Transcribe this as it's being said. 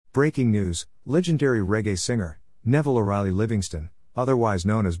Breaking news, legendary reggae singer, Neville O'Reilly Livingston, otherwise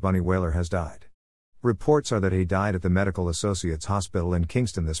known as Bunny Wailer, has died. Reports are that he died at the Medical Associates Hospital in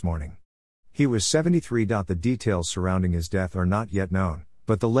Kingston this morning. He was 73. The details surrounding his death are not yet known,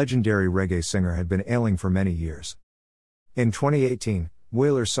 but the legendary reggae singer had been ailing for many years. In 2018,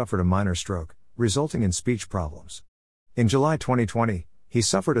 Wailer suffered a minor stroke, resulting in speech problems. In July 2020, he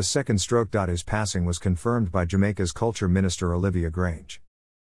suffered a second stroke. His passing was confirmed by Jamaica's Culture Minister Olivia Grange.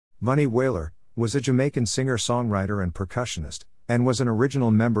 Bunny Wailer was a Jamaican singer-songwriter and percussionist, and was an original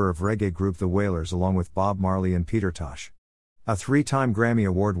member of reggae group The Wailers along with Bob Marley and Peter Tosh. A 3-time Grammy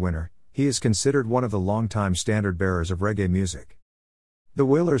Award winner, he is considered one of the long-time standard-bearers of reggae music. The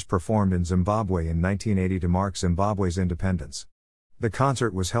Wailers performed in Zimbabwe in 1980 to mark Zimbabwe's independence. The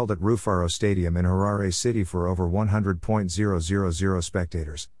concert was held at Rufaro Stadium in Harare City for over 100,000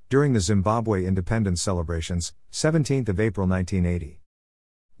 spectators, during the Zimbabwe independence celebrations, 17th of April 1980.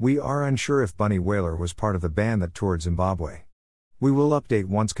 We are unsure if Bunny Wailer was part of the band that toured Zimbabwe. We will update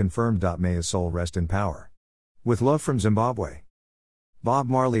once confirmed. May his soul rest in power. With love from Zimbabwe. Bob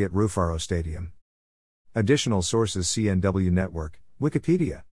Marley at Rufaro Stadium. Additional sources: CNW Network, Wikipedia.